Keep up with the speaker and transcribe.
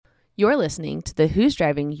You're listening to the Who's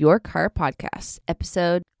Driving Your Car podcast,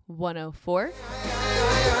 episode 104.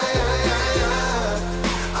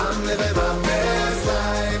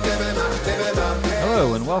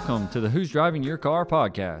 Hello and welcome to the Who's Driving Your Car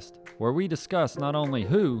podcast, where we discuss not only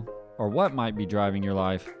who or what might be driving your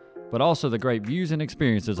life, but also the great views and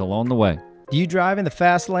experiences along the way. Do you drive in the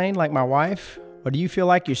fast lane like my wife, or do you feel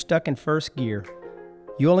like you're stuck in first gear?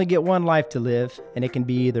 You only get one life to live, and it can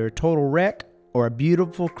be either a total wreck or a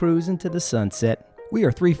beautiful cruise into the sunset. We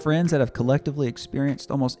are three friends that have collectively experienced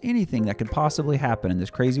almost anything that could possibly happen in this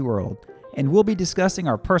crazy world. And we'll be discussing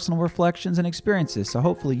our personal reflections and experiences, so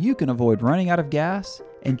hopefully you can avoid running out of gas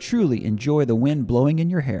and truly enjoy the wind blowing in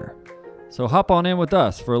your hair. So hop on in with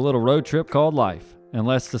us for a little road trip called life, and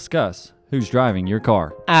let's discuss who's driving your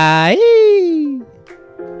car. Aye.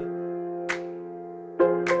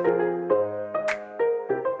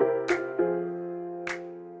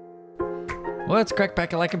 Let's crack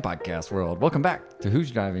back like in podcast world. Welcome back to Who's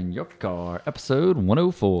Driving Your Car, episode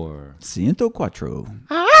 104. Ciento cuatro.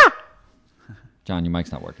 John, your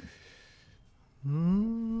mic's not working.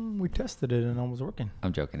 We tested it and it was working.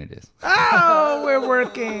 I'm joking, it is. Oh, we're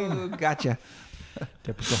working. Gotcha.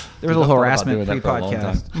 Typical. There was a little harassment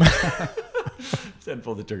pre-podcast. Didn't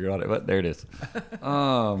pull the trigger on it, but there it is.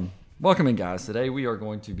 Welcome in, guys. Today we are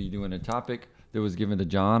going to be doing a topic that was given to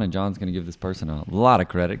John, and John's going to give this person a lot of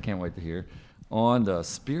credit. Can't wait to hear. On the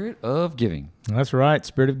spirit of giving. That's right.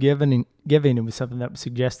 Spirit of giving. It was something that was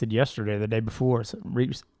suggested yesterday, the day before. So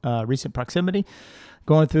recent proximity.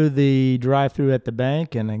 Going through the drive-through at the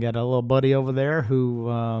bank, and I got a little buddy over there who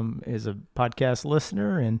is a podcast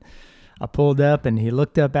listener, and I pulled up, and he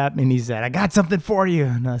looked up at me, and he said, "I got something for you."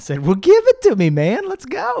 And I said, "Well, give it to me, man. Let's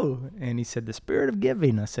go." And he said, "The spirit of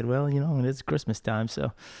giving." I said, "Well, it is Christmas time,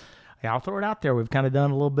 so yeah, I'll throw it out there." We've kind of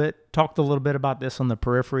talked a little bit about this on the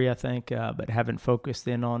periphery, I think, but haven't focused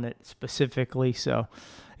in on it specifically. So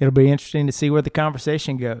it'll be interesting to see where the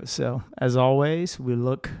conversation goes. So as always, we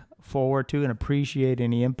look forward to and appreciate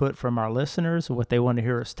any input from our listeners, what they want to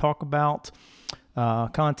hear us talk about,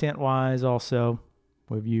 content-wise. Also,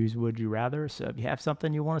 we've used Would You Rather. So if you have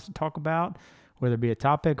something you want us to talk about, whether it be a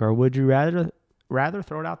topic or Would You Rather,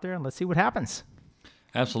 throw it out there and let's see what happens.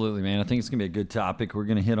 Absolutely, man. I think it's going to be a good topic. We're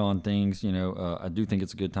going to hit on things, I do think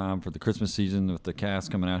it's a good time for the Christmas season with the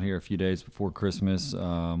cast coming out here a few days before Christmas.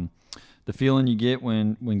 The feeling you get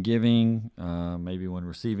when giving, maybe when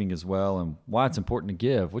receiving as well, and why it's important to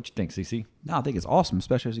give. What you think, CC? No, I think it's awesome,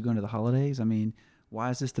 especially as you go into the holidays. I mean, why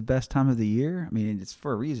is this the best time of the year? I mean, it's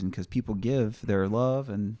for a reason, because people give their love,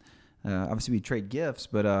 and obviously we trade gifts,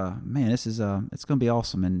 but man, this is it's going to be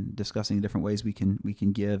awesome, and discussing the different ways we can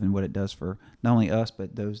give and what it does for not only us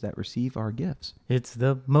but those that receive our gifts. It's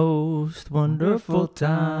the most wonderful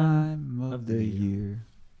time of the year.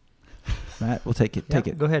 Matt, we'll take it.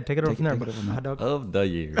 Yep, go ahead, take it over from there. Hot dog of the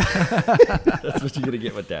year. That's what you're gonna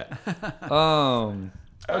get with that.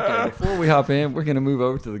 Okay, before we hop in, we're gonna move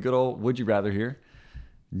over to the good old Would You Rather here.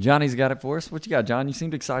 Johnny's got it for us. What you got, John? You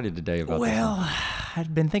seemed excited today about this. Well,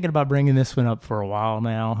 I've been thinking about bringing this one up for a while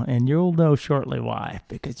now, and you'll know shortly why,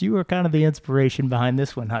 because you were kind of the inspiration behind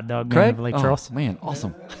this one, Hot Dog Man of Lake Charles. Man,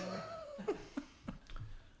 awesome.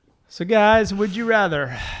 So, guys, would you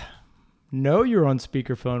rather know you're on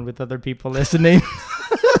speakerphone with other people listening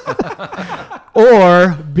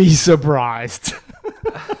or be surprised?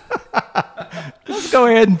 Let's go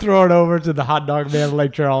ahead and throw it over to the Hot Dog Man of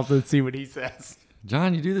Lake Charles and see what he says.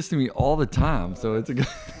 John, you do this to me all the time, so it's a good.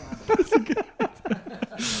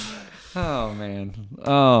 Oh man.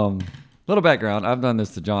 Little background. I've done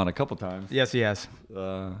this to John a couple times. Yes, he has.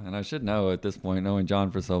 And I should know at this point, knowing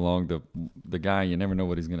John for so long, the guy, you never know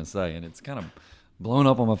what he's going to say, and it's kind of blown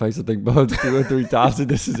up on my face. I think both 2 or 3 times that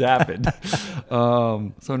this has happened.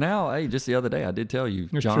 So now, hey, just the other day, I did tell you,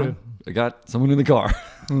 That's John, true. I got someone in the car.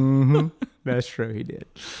 Mm-hmm. That's true. He did.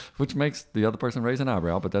 Which makes the other person raise an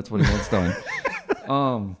eyebrow, but that's what he wants done.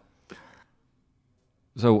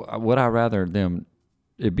 So would I rather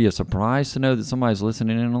it be a surprise to know that somebody's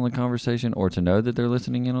listening in on the conversation, or to know that they're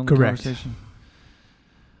listening in on the conversation?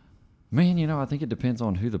 Man, I think it depends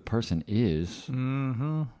on who the person is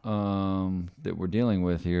that we're dealing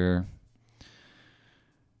with here.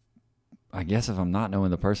 I guess if I'm not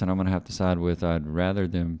knowing the person, I'm going to have to side with I'd rather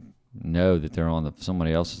them know that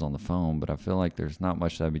somebody else is on the phone, but I feel like there's not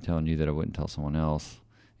much that I'd be telling you that I wouldn't tell someone else,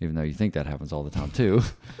 even though you think that happens all the time too.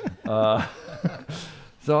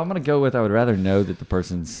 So I'm going to go with I would rather know that the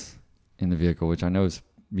person's in the vehicle, which I know is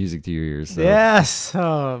music to your ears. So. Yes.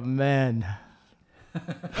 Oh, man.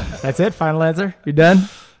 That's it? Final answer? You done?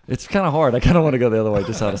 It's kind of hard. I kind of want to go the other way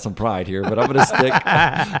just out of some pride here, but I'm going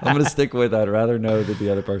to stick with I'd rather know that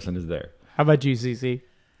the other person is there. How about you, CC?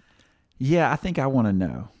 Yeah, I think I want to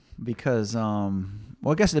know because, well,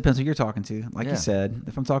 I guess it depends who you're talking to. Like Yeah. you said,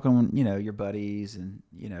 if I'm talking, your buddies and,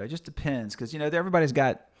 it just depends because, everybody's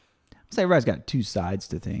got two sides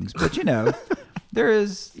to things, but, there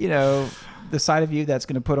is, the side of you that's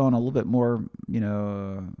going to put on a little bit more,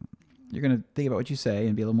 you're going to think about what you say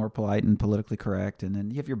and be a little more polite and politically correct. And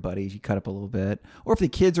then you have your buddies, you cut up a little bit. Or if the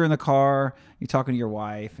kids are in the car, you're talking to your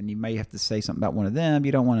wife and you may have to say something about one of them.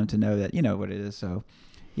 You don't want them to know that, you know what it is. So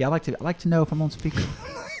yeah, I like to know if I'm on speaker.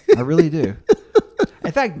 I really do.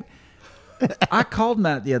 In fact, I called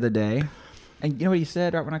Matt the other day and you know what he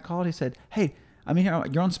said right when I called? He said, "Hey, I mean,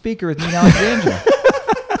 you're on speaker with me and Alexandra."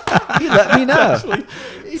 He let me know.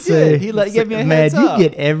 He did. He gave me a heads up. You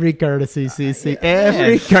get every courtesy, CC.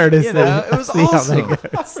 Every courtesy. It was See how that awesome.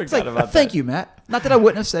 goes. It's like, thank you, Matt. Not that I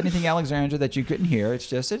wouldn't have said anything, Alexandra, that you couldn't hear. It's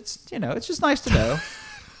just nice to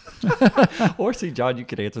know. Or see, John, you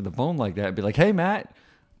could answer the phone like that and be like, "Hey, Matt."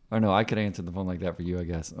 Or no, I could answer the phone like that for you, I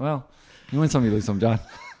guess. Well, you win some, you lose some, John.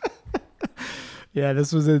 Yeah,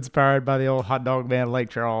 this was inspired by the old hot dog man, Lake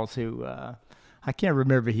Charles, who I can't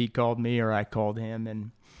remember if he called me or I called him.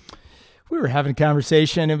 And we were having a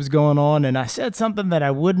conversation. It was going on. And I said something that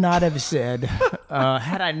I would not have said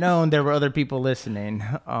had I known there were other people listening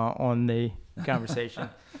on the conversation.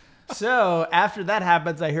 So after that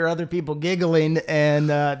happens, I hear other people giggling, and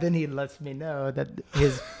then he lets me know that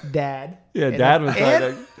his dad, Dad was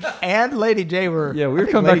and Lady J were. Yeah, we were I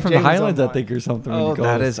think coming back Lady from J the was Highlands, I online. think, or something. when Oh, you called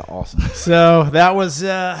that us. is awesome. So that was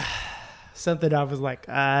something I was like,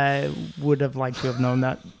 I would have liked to have known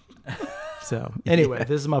that. So anyway,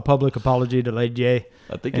 this is my public apology to Lady J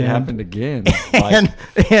I think it happened again.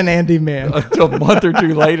 and Andy Man. Until a month or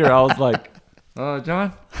two later, I was like,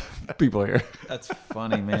 John, people here. That's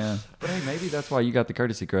funny, man. But hey, maybe that's why you got the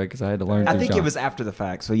courtesy, Craig, because I had to learn I through think John. it was after the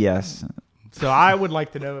fact, so yes. So I would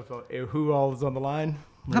like to know if who all is on the line.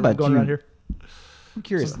 How about going you? around here? I'm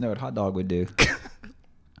curious to know what hot dog would do.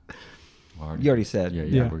 Well, You already said. Yeah,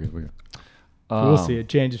 Yeah. we're good. We'll see. It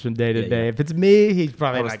changes from day to yeah, day. yeah. If it's me, he's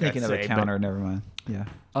probably I was not thinking gonna of a say, counter. Never mind. Yeah.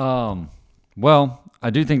 Well, I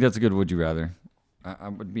do think that's a good would you rather. I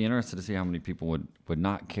would be interested to see how many people would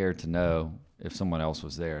not care to know if someone else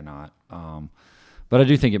was there or not. But I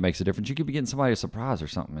do think it makes a difference. You could be getting somebody a surprise or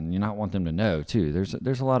something, and you not want them to know too.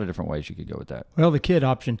 There's a lot of different ways you could go with that. Well, the kid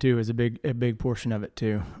option too is a big portion of it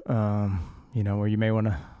too. Where you may want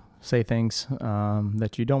to say things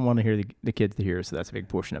that you don't want to hear the kids to hear. So that's a big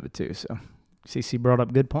portion of it too. So CC brought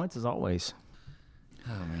up good points as always.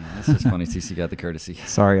 Oh man, that's just funny. CC got the courtesy.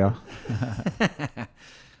 Sorry, y'all.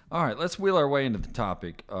 All right, let's wheel our way into the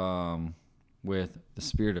topic with the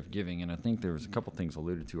spirit of giving. And I think there was a couple things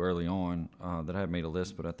alluded to early on that I had made a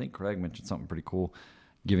list, but I think Craig mentioned something pretty cool,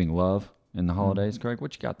 giving love in the holidays. Craig,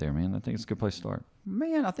 what you got there, man? I think it's a good place to start.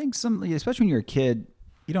 Man, I think especially when you're a kid,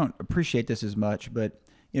 you don't appreciate this as much, but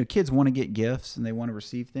kids want to get gifts and they want to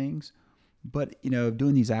receive things. But,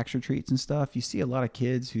 doing these extra treats and stuff, you see a lot of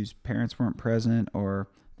kids whose parents weren't present or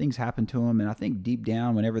things happen to them. And I think deep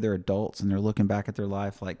down, whenever they're adults and they're looking back at their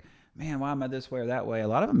life like, man, why am I this way or that way? A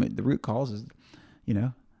lot of them, the root cause is,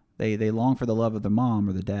 they long for the love of the mom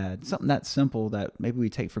or the dad. Something that simple that maybe we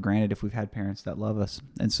take for granted if we've had parents that love us.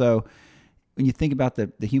 And so when you think about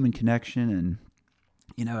the human connection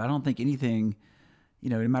and, I don't think anything,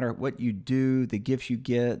 no matter what you do, the gifts you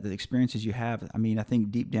get, the experiences you have, I think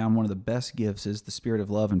deep down, one of the best gifts is the spirit of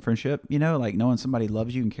love and friendship, like knowing somebody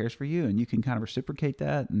loves you and cares for you and you can kind of reciprocate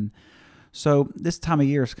that. And so this time of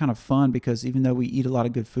year is kind of fun because even though we eat a lot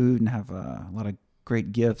of good food and have a lot of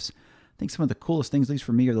great gifts, I think some of the coolest things, at least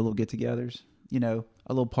for me, are the little get-togethers, a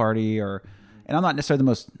little party and I'm not necessarily the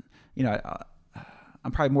most,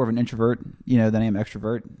 I'm probably more of an introvert, than I am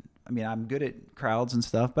extrovert. I'm good at crowds and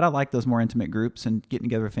stuff, but I like those more intimate groups and getting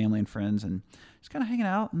together with family and friends and just kind of hanging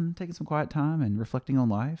out and taking some quiet time and reflecting on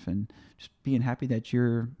life and just being happy that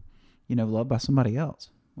you're, loved by somebody else.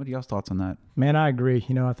 What are y'all's thoughts on that? Man, I agree.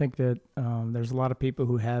 I think that there's a lot of people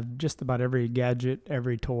who have just about every gadget,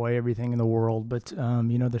 every toy, everything in the world, but,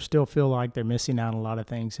 they still feel like they're missing out on a lot of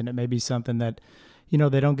things. And it may be something that,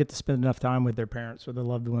 they don't get to spend enough time with their parents or their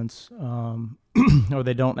loved ones, or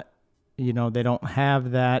they don't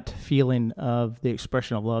have that feeling of the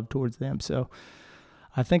expression of love towards them. So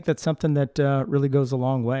I think that's something that really goes a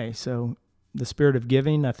long way. So the spirit of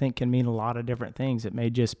giving, I think, can mean a lot of different things. It may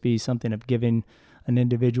just be something of giving an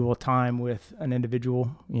individual time with an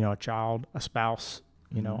individual, a child, a spouse,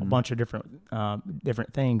 a bunch of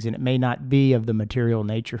different things. And it may not be of the material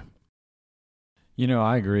nature.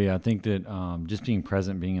 I agree. I think that just being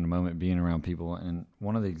present, being in a moment, being around people, and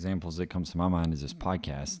one of the examples that comes to my mind is this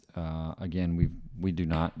podcast. Again, we do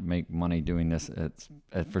not make money doing this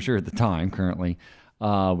for sure at the time currently,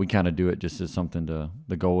 we kind of do it just as something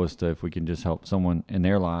the goal is to, if we can just help someone in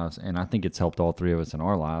their lives. And I think it's helped all three of us in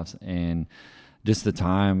our lives. And just the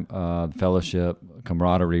time, fellowship,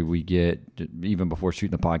 camaraderie we get, even before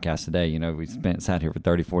shooting the podcast today, you know, we sat here for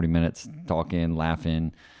 30, 40 minutes talking,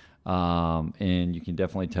 laughing. And you can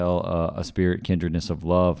definitely tell a spirit kindredness of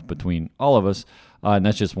love between all of us. And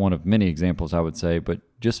that's just one of many examples, I would say. But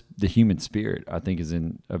just the human spirit, I think, is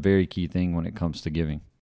a very key thing when it comes to giving.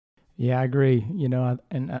 Yeah, I agree. You know,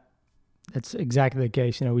 and that's exactly the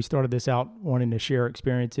case. You know, we started this out wanting to share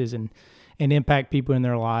experiences and impact people in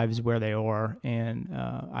their lives where they are. And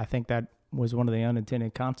I think that was one of the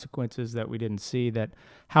unintended consequences that we didn't see, that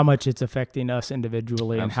how much it's affecting us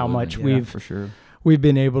individually. Absolutely. And how much for sure. we've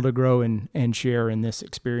been able to grow and share in this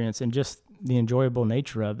experience and just the enjoyable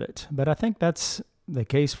nature of it. But I think that's the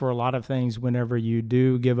case for a lot of things whenever you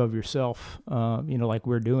do give of yourself, you know, like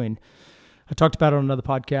we're doing. I talked about it on another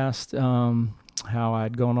podcast, how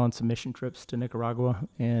I'd gone on some mission trips to Nicaragua,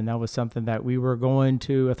 and that was something that we were going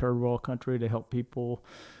to a third world country to help people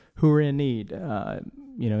who were in need.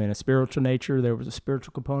 You know, in a spiritual nature, there was a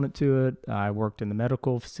spiritual component to it. I worked in the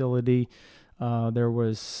medical facility. There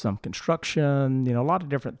was some construction, you know, a lot of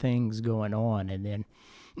different things going on. And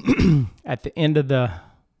then at the end of the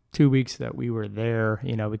 2 weeks that we were there,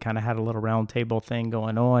 you know, we kind of had a little round table thing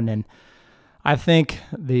going on. And I think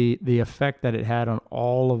the effect that it had on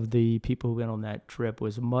all of the people who went on that trip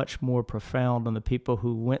was much more profound on the people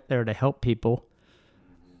who went there to help people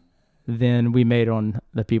than we made on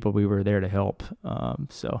the people we were there to help.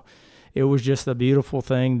 So it was just a beautiful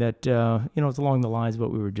thing that, you know, it's along the lines of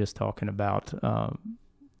what we were just talking about,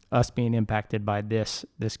 us being impacted by this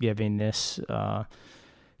giving, this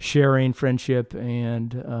sharing, friendship,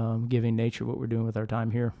 and giving nature what we're doing with our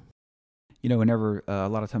time here. You know, whenever a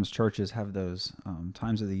lot of times churches have those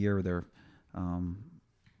times of the year where they're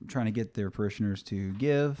trying to get their parishioners to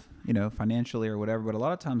give, you know, financially or whatever, but a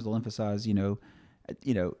lot of times they'll emphasize, you know,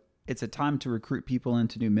 it's a time to recruit people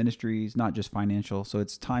into new ministries, not just financial. So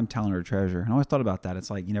it's time, talent, or treasure. And I always thought about that.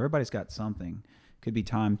 It's like, you know, everybody's got something. Could be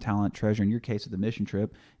time, talent, treasure. In your case of the mission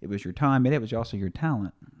trip, it was your time, and it was also your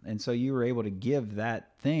talent. And so you were able to give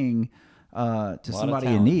that thing to somebody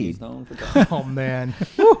in need. Oh, man.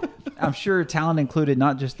 I'm sure talent included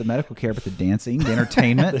not just the medical care, but the dancing, the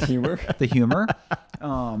entertainment, the humor.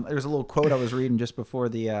 There's a little quote I was reading just before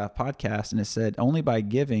the podcast, and it said, "Only by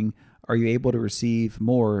giving are you able to receive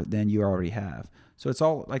more than you already have." So it's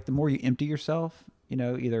all like the more you empty yourself, you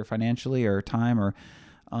know, either financially or time or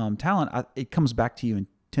talent, it comes back to you in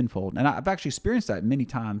tenfold. And I've actually experienced that many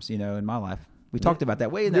times, you know, in my life. We talked about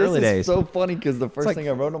that way in the early days. This is so funny because the first thing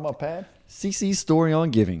I wrote on my pad, CC's story on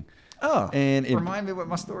giving. Oh, and remind me what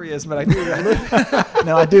my story is, but I do.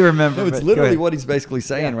 No, I do remember. No, it's literally what he's basically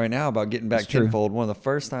saying right now about getting back tenfold. One of the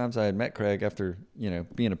first times I had met Craig after, you know,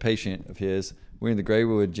 being a patient of his, we're in the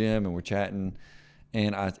Graywood gym and we're chatting,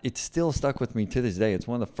 and it still stuck with me to this day. It's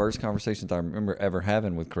one of the first conversations I remember ever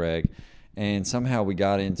having with Craig, and somehow we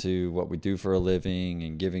got into what we do for a living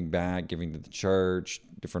and giving back, giving to the church,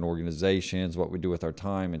 different organizations, what we do with our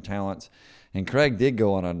time and talents. And Craig did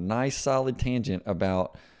go on a nice solid tangent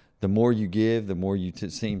about the more you give, the more you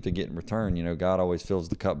seem to get in return. You know, God always fills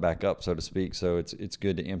the cup back up, so to speak. So it's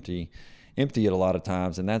good to empty it a lot of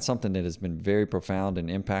times. And that's something that has been very profound and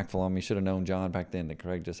impactful on me. Should have known John back then that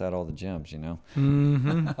Craig just had all the gems, you know.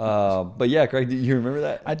 Mm-hmm. But yeah, Craig, do you remember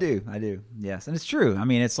that? I do. Yes. And it's true. I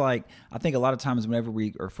mean, it's like, I think a lot of times whenever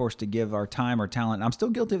we are forced to give our time or talent, and I'm still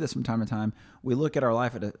guilty of this from time to time, we look at our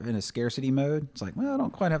life in a scarcity mode. It's like, well, I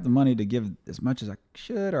don't quite have the money to give as much as I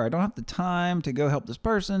should, or I don't have the time to go help this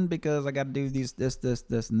person because I got to do this,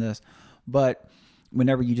 and this. But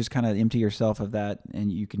whenever you just kind of empty yourself of that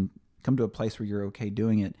and you can come to a place where you're okay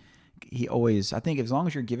doing it, I think as long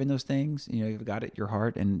as you're giving those things, you know, you've got it, your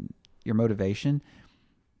heart and your motivation,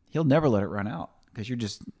 he'll never let it run out, because you're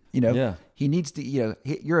just, you know, he needs to, you know,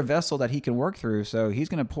 you're a vessel that he can work through. So he's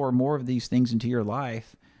going to pour more of these things into your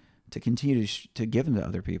life to continue to give them to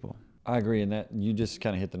other people. I agree, and that you just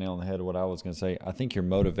kind of hit the nail on the head of what I was going to say. I think your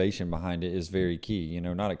motivation behind it is very key. You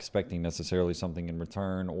know, not expecting necessarily something in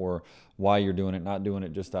return, or why you're doing it, not doing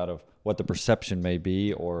it just out of what the perception may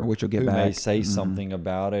be, or what you'll get who back. may say something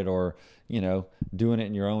about it, or, you know, doing it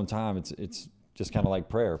in your own time. It's just kind of like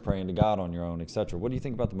praying to God on your own, etc. What do you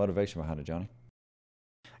think about the motivation behind it, Johnny?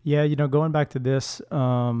 Yeah, you know, going back to this,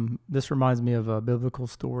 this reminds me of a biblical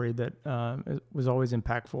story that was always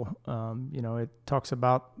impactful. You know, it talks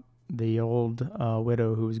about the old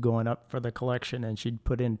widow who was going up for the collection, and she'd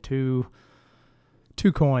put in two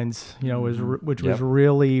coins, you know, which was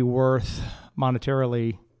really worth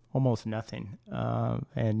monetarily almost nothing.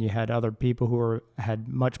 And you had other people who had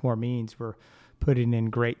much more means were putting in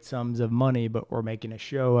great sums of money, but were making a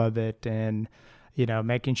show of it, and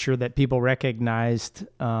making sure that people recognized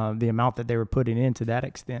the amount that they were putting in to that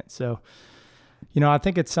extent. So, I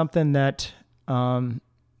think it's something that the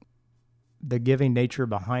giving nature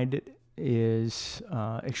behind it is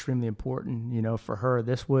extremely important. For her,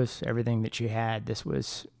 this was everything that she had.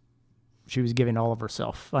 She was giving all of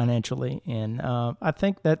herself financially. And I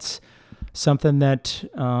think that's something that,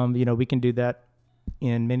 we can do that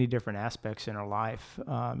in many different aspects in our life.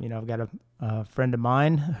 I've got a friend of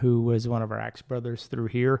mine who was one of our Axe brothers through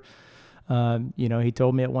here. He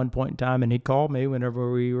told me at one point in time, and he called me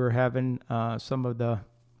whenever we were having some of the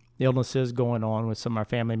illnesses going on with some of our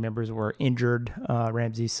family members were injured.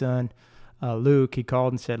 Ramsey's son, Luke, he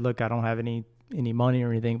called and said, look, I don't have any money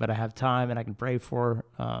or anything, but I have time and I can pray for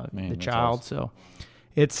the child. Awesome. So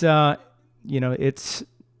it's, it's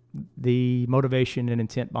the motivation and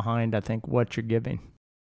intent behind, I think, what you're giving.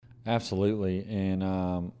 Absolutely. And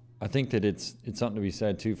I think that it's something to be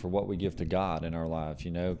said too for what we give to God in our lives.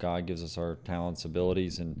 God gives us our talents,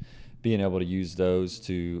 abilities, and being able to use those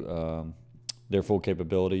to their full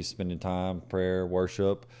capabilities, spending time, prayer,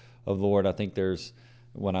 worship of the Lord. I think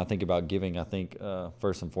when I think about giving, I think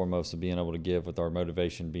first and foremost of being able to give with our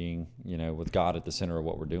motivation being, with God at the center of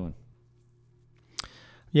what we're doing.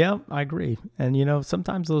 Yeah, I agree. And,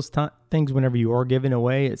 sometimes those things, whenever you are giving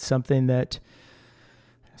away, it's something that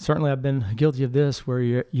certainly I've been guilty of this, where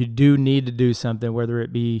you do need to do something, whether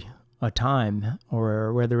it be a time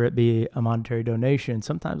or whether it be a monetary donation.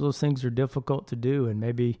 Sometimes those things are difficult to do, and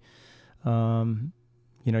maybe, you're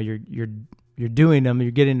doing them,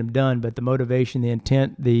 you're getting them done, but the motivation, the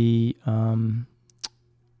intent, the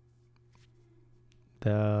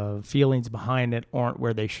feelings behind it aren't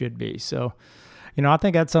where they should be. So, I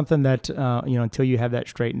think that's something that, until you have that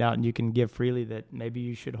straightened out and you can give freely, that maybe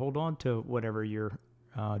you should hold on to whatever you're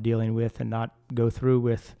dealing with and not go through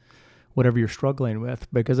with whatever you're struggling with,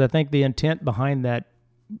 because I think the intent behind that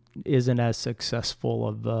isn't as successful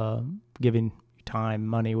of giving time,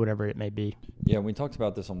 money, whatever it may be. Yeah, we talked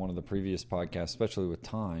about this on one of the previous podcasts, especially with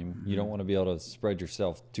time. Mm-hmm. You don't want to be able to spread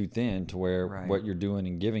yourself too thin to where what you're doing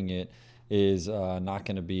and giving it is not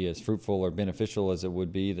going to be as fruitful or beneficial as it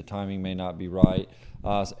would be. The timing may not be right.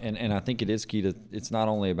 And I think it is key to, it's not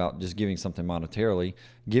only about just giving something monetarily,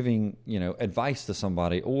 giving, advice to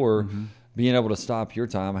somebody or being able to stop your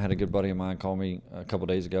time. I had a good buddy of mine call me a couple of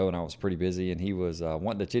days ago, and I was pretty busy, and he was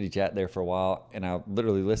wanting to chitty chat there for a while, and I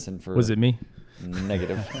literally listened for... Was it me?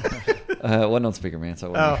 Negative. It wasn't on speaker, man.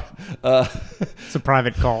 So it's a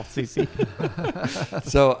private call, CC.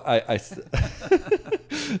 So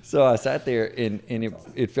I sat there, and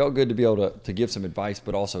it felt good to be able to give some advice,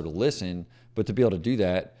 but also to listen. But to be able to do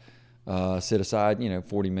that, set aside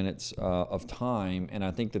 40 minutes of time, and I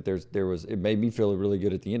think that it made me feel really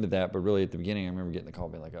good at the end of that. But really at the beginning, I remember getting the call,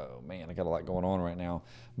 being like, "Oh man, I got a lot going on right now."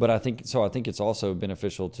 But I think it's also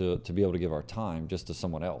beneficial to be able to give our time just to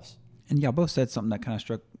someone else. And y'all both said something that kind of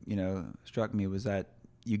struck me, was that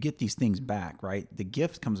you get these things back, right? The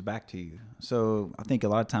gift comes back to you. So I think a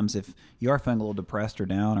lot of times if you are feeling a little depressed or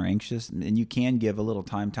down or anxious, and you can give a little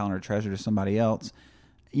time, talent, or treasure to somebody else,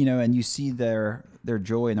 and you see their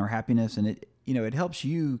joy and their happiness, and it helps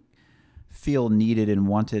you feel needed and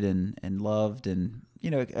wanted and loved, and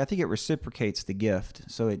I think it reciprocates the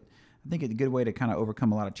gift. So I think it's a good way to kind of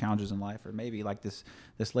overcome a lot of challenges in life. Or maybe like this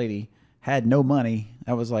lady had no money.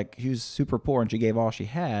 I was like, she was super poor and she gave all she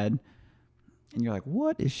had. And you're like,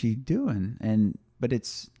 what is she doing? But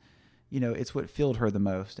it's, it's what filled her the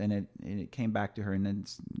most. And it came back to her. And then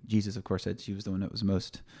Jesus, of course, said she was the one that was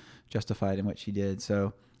most justified in what she did.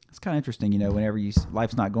 So it's kind of interesting, whenever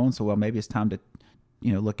life's not going so well, maybe it's time to,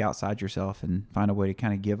 look outside yourself and find a way to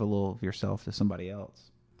kind of give a little of yourself to somebody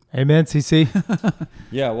else. Amen, CC.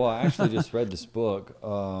 Yeah, well, I actually just read this book.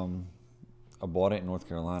 I bought it in North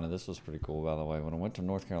Carolina. This was pretty cool, by the way. When I went to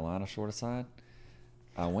North Carolina, short aside,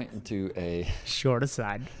 I went into a... Short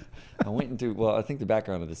aside. Well, I think the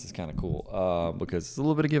background of this is kind of cool because there's a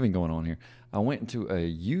little bit of giving going on here. I went into a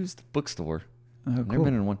used bookstore. Oh, cool. Never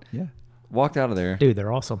been in one. Yeah. Walked out of there. Dude,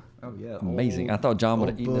 they're awesome. Oh, yeah. Amazing. I thought John would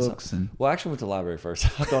have eaten this up. Well, I actually went to the library first.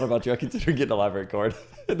 I thought about you. I considered getting a library card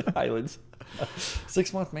in the Highlands.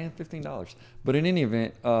 6 months, man, $15. But in any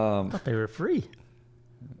event... I thought they were free.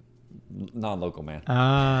 Non-local, man.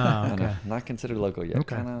 Ah, okay. Not considered local yet.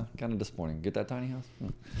 Okay. Kind of disappointing. Get that tiny house?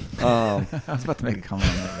 I was about to make a comment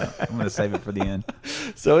on that. I'm going to save it for the end.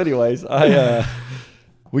 So anyways,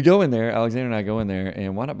 we go in there, Alexander and I go in there,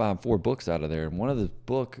 and wound up buying 4 books out of there. And one of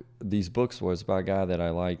these books was by a guy that I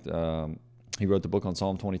liked. He wrote the book on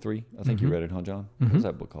Psalm 23. I think you read it, huh, John? What was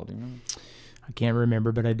that book called? Do you remember? I can't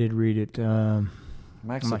remember, but I did read it.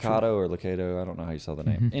 Max I'm not sure. Lucado or Lucado, I don't know how you saw the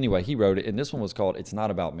name. Anyway, he wrote it, and this one was called "It's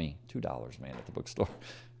Not About Me." $2, man, at the bookstore.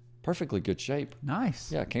 Perfectly good shape.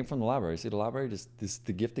 Nice. Yeah, it came from the library. See, the library is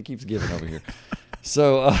the gift that keeps giving over here.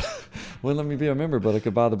 So, wouldn't let me be a member, but I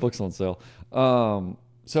could buy the books on sale.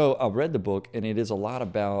 So I read the book, and it is a lot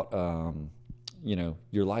about,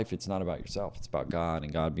 your life. It's not about yourself. It's about God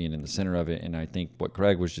and God being in the center of it. And I think what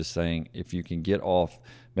Craig was just saying, if you can get off,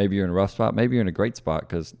 maybe you're in a rough spot, maybe you're in a great spot,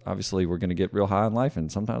 because obviously we're going to get real high in life,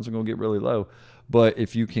 and sometimes we're going to get really low. But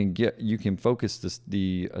if you can focus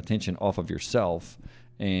the attention off of yourself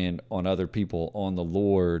and on other people, on the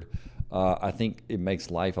Lord, I think it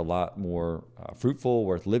makes life a lot more fruitful,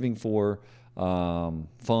 worth living for,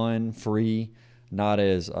 fun, free, not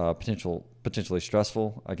as potentially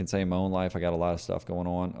stressful. I can say in my own life, I got a lot of stuff going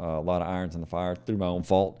on, a lot of irons in the fire through my own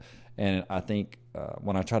fault. And I think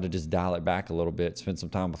when I try to just dial it back a little bit, spend some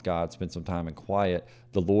time with God, spend some time in quiet,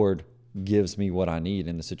 the Lord gives me what I need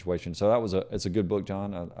in the situation. So it's a good book,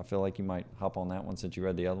 John. I feel like you might hop on that one since you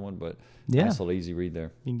read the other one, but nice little easy read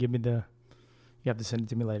there. You can give me you have to send it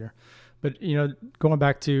to me later. But, going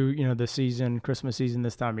back to, the season, Christmas season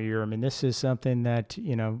this time of year, I mean, this is something that,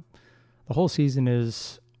 the whole season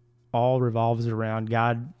all revolves around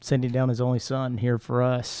God sending down his only son here for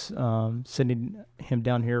us, sending him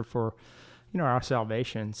down here for, our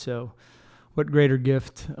salvation. So what greater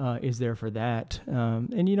gift is there for that?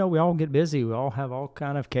 And, we all get busy. We all have all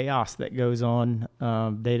kind of chaos that goes on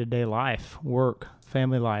day-to-day life, work,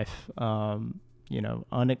 family life,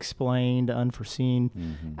 unexplained,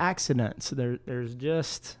 unforeseen accidents. There's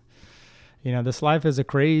just, this life is a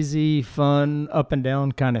crazy, fun, up and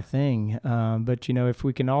down kind of thing. But, if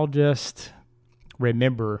we can all just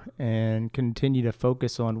remember and continue to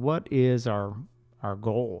focus on what is our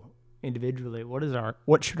goal individually,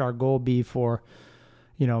 what should our goal be for,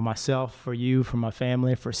 myself, for you, for my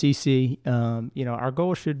family, for CC, our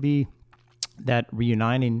goal should be that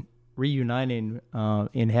reuniting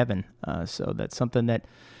in heaven. So that's something that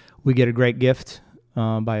we get a great gift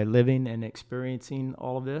by living and experiencing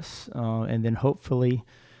all of this. And then hopefully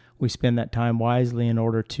we spend that time wisely in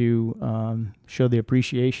order to show the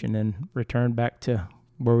appreciation and return back to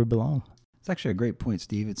where we belong. It's actually a great point,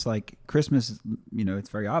 Steve. It's like Christmas, it's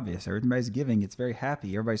very obvious. Everybody's giving. It's very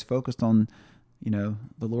happy. Everybody's focused on, the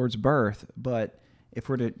Lord's birth. But if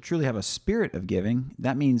we're to truly have a spirit of giving,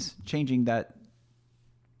 that means changing that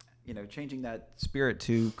spirit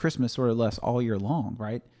to Christmas sort of less all year long,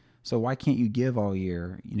 right? So why can't you give all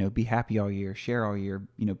year, be happy all year, share all year,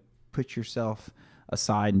 put yourself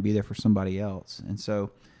aside and be there for somebody else? And so,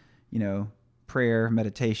 prayer,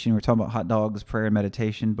 meditation, we're talking about hot dogs, prayer and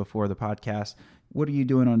meditation before the podcast. What are you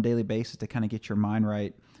doing on a daily basis to kind of get your mind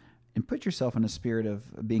right and put yourself in a spirit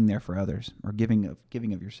of being there for others or giving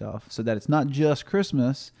of yourself, so that it's not just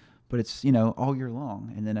Christmas, but it's, all year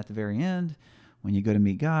long. And then at the very end, when you go to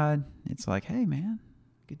meet God, it's like, hey, man,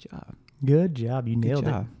 good job. Good job. You nailed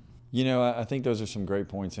it. I think those are some great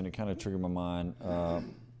points, and it kind of triggered my mind.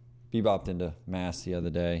 Bebopped into Mass the other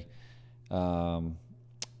day,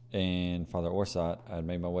 and Father Orsat, I had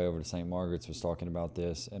made my way over to St. Margaret's, was talking about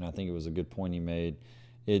this, and I think it was a good point he made.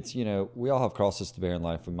 It's, we all have crosses to bear in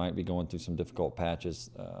life. We might be going through some difficult patches,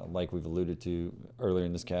 like we've alluded to earlier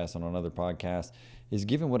in this cast and on other podcasts, is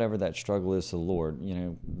giving whatever that struggle is to the Lord.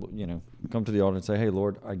 Come to the altar and say, hey,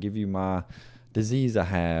 Lord, I give you my disease I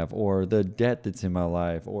have, or the debt that's in my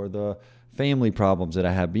life, or the family problems that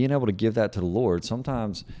I have. Being able to give that to the Lord.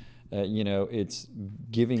 Sometimes, it's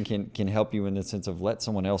giving can help you in the sense of let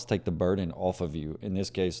someone else take the burden off of you. In this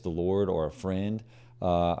case, the Lord or a friend.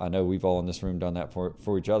 I know we've all in this room done that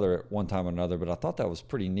for each other at one time or another, but I thought that was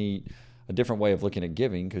pretty neat, a different way of looking at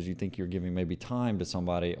giving, because you think you're giving maybe time to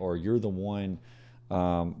somebody, or you're the one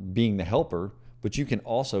being the helper, but you can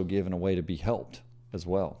also give in a way to be helped as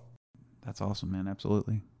well. That's awesome, man.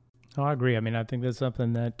 Absolutely. Oh, I agree. I mean, I think that's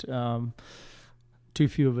something that too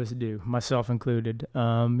few of us do, myself included.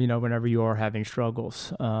 Whenever you are having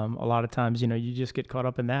struggles, a lot of times, you just get caught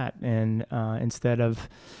up in that. And instead of,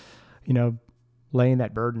 laying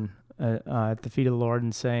that burden at the feet of the Lord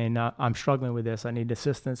and saying, I'm struggling with this, I need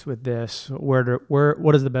assistance with this,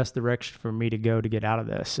 what is the best direction for me to go to get out of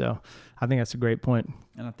this? So I think that's a great point.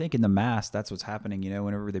 And I think in the Mass, that's what's happening.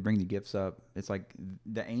 Whenever they bring the gifts up, it's like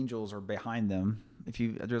the angels are behind them.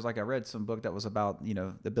 I read some book that was about,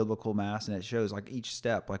 the biblical Mass, and it shows like each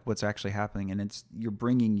step, like what's actually happening. And you're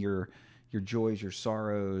bringing your joys, your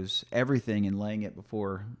sorrows, everything, and laying it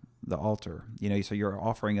before the altar, so you're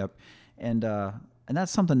offering up. And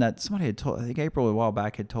that's something that somebody had told, I think April a while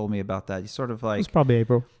back had told me about that. You sort of like... It's probably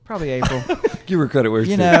April. Give her credit where it's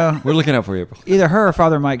due. We're looking out for you, April. Either her or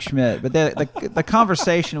Father Mike Schmidt. But the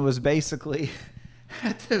conversation was basically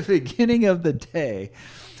at the beginning of the day,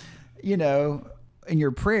 you know, in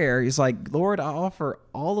your prayer, it's like, Lord, I offer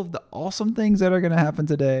all of the awesome things that are going to happen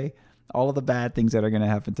today, all of the bad things that are going to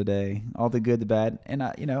happen today, all the good, the bad, and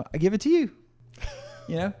I give it to you.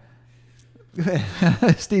 You know.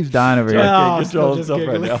 Steve's dying over here. Oh, Can't control just himself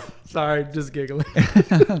right giggling. now. Sorry, just giggling.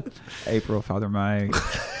 April, Father Mike.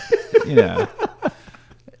 You know,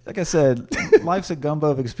 like I said, life's a gumbo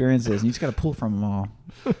of experiences, and you just got to pull from them all.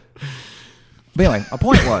 But anyway, my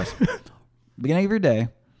point was, beginning of your day,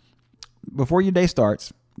 before your day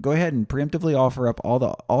starts, go ahead and preemptively offer up all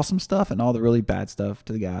the awesome stuff and all the really bad stuff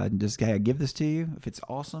to the God, and just give this to you. If it's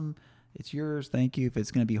awesome, it's yours. Thank you. If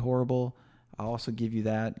it's going to be horrible, I'll also give you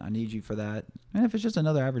that. I need you for that. And if it's just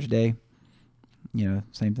another average day,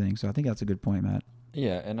 same thing. So I think that's a good point, Matt.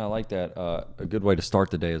 Yeah, and I like that. A good way to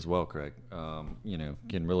start the day as well, Craig.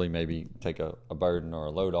 Can really maybe take a burden or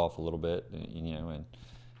a load off a little bit, and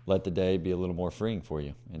let the day be a little more freeing for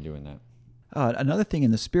you in doing that. Another thing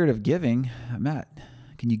in the spirit of giving, Matt,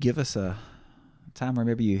 can you give us a time where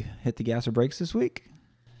maybe you hit the gas or brakes this week?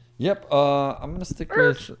 Yep. I'm going to stick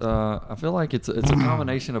with, I feel like it's a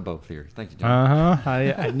combination of both here. Thank you, John. Uh-huh.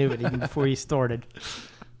 I knew it even before you started.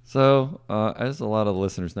 So, as a lot of the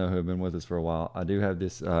listeners know who have been with us for a while, I do have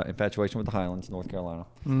this infatuation with the Highlands, North Carolina.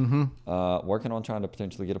 Mm-hmm. Working on trying to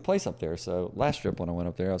potentially get a place up there. So, last trip when I went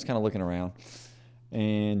up there, I was kind of looking around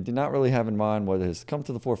and did not really have in mind what has come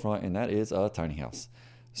to the forefront, and that is a tiny house.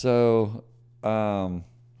 So, I'm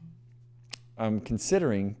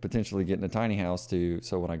considering potentially getting a tiny house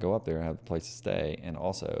so when I go up there, I have a place to stay and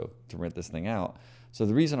also to rent this thing out. So,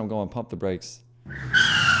 the reason I'm going pump the brakes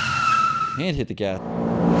and hit the gas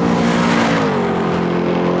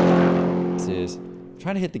is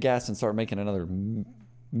trying to hit the gas and start making another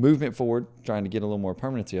movement forward, trying to get a little more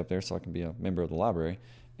permanency up there so I can be a member of the library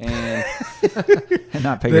and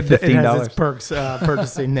not pay the $15. It has its perks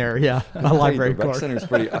purchasing there, yeah. A library the rec card. center's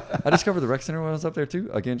pretty. I discovered the rec center when I was up there too.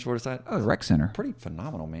 Again, shortest side. Oh, the rec center. Pretty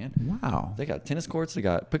phenomenal, man. Wow. They got tennis courts, they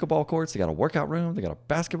got pickleball courts, they got a workout room, they got a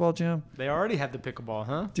basketball gym. They already have the pickleball,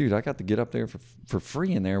 huh? Dude, I got to get up there for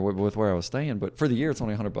free in there with where I was staying, but for the year it's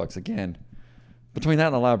only $100 again. Between that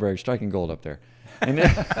and the library, striking gold up there. And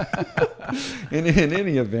in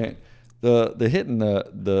any event, the hitting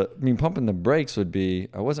pumping the brakes would be,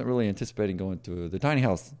 I wasn't really anticipating going to the tiny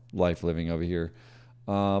house life living over here.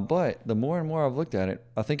 But the more and more I've looked at it,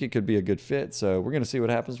 I think it could be a good fit. So we're going to see what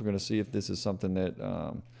happens. We're going to see if this is something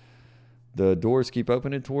that the doors keep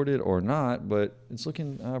opening toward it or not. But it's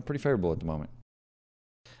looking pretty favorable at the moment.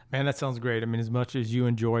 Man, that sounds great. I mean, as much as you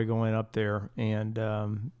enjoy going up there and,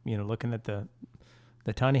 looking at the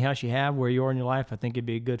tiny house you have where you are in your life, I think it'd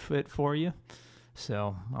be a good fit for you.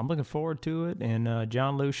 So I'm looking forward to it. And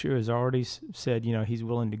John Lucia has already said, he's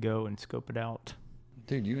willing to go and scope it out.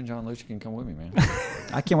 Dude, you and John Lucia can come with me, man.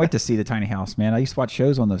 I can't wait to see the tiny house, man. I used to watch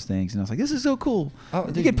shows on those things, and I was like, this is so cool. Oh,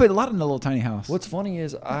 You dude, could put a lot in a little tiny house. What's funny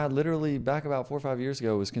is I literally, back about 4 or 5 years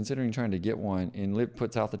ago, was considering trying to get one and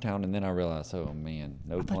put south of town, and then I realized, oh, man,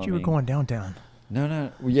 no plumbing. I thought you were going downtown.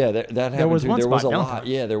 No. Well, yeah, that happened There was too. one There was a spot lot.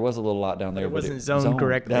 downtown. Yeah, there was a little lot down there. It but wasn't zoned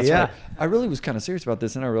correctly. That's Yeah. right. I really was kind of serious about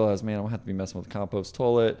this, and I realized, man, I'm going to have to be messing with the compost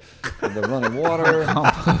toilet, and the running water.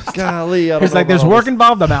 Golly. I don't He's know like, there's about all work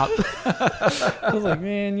involved, I'm out. I was like,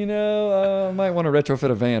 man, I might want to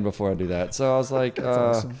retrofit a van before I do that. So I was like,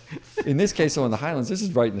 in this case, so in the Highlands, this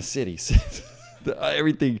is right in the city.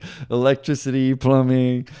 Everything, electricity,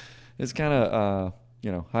 plumbing. It's kind of,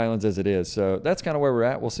 Highlands as it is. So that's kind of where we're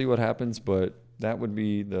at. We'll see what happens, but that would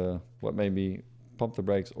be what made me pump the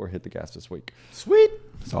brakes or hit the gas this week. Sweet.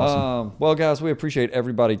 That's awesome. Well, guys, we appreciate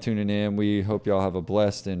everybody tuning in. We hope y'all have a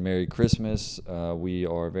blessed and Merry Christmas. We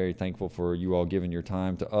are very thankful for you all giving your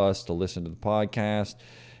time to us to listen to the podcast.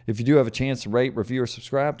 If you do have a chance to rate, review, or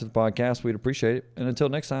subscribe to the podcast, we'd appreciate it. And until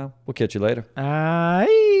next time, we'll catch you later.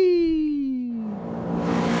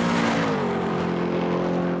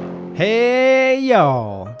 Hey,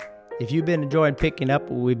 y'all. If you've been enjoying picking up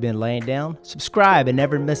what we've been laying down, subscribe and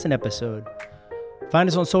never miss an episode. Find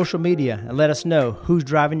us on social media and let us know who's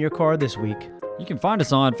driving your car this week. You can find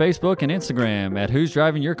us on Facebook and Instagram at Who's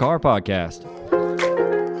Driving Your Car Podcast.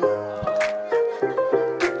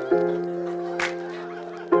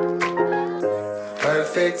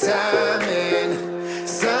 Perfect timing,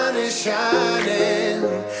 sun is shining,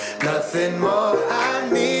 nothing more I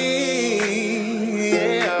need,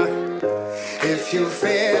 yeah. If you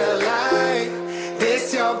feel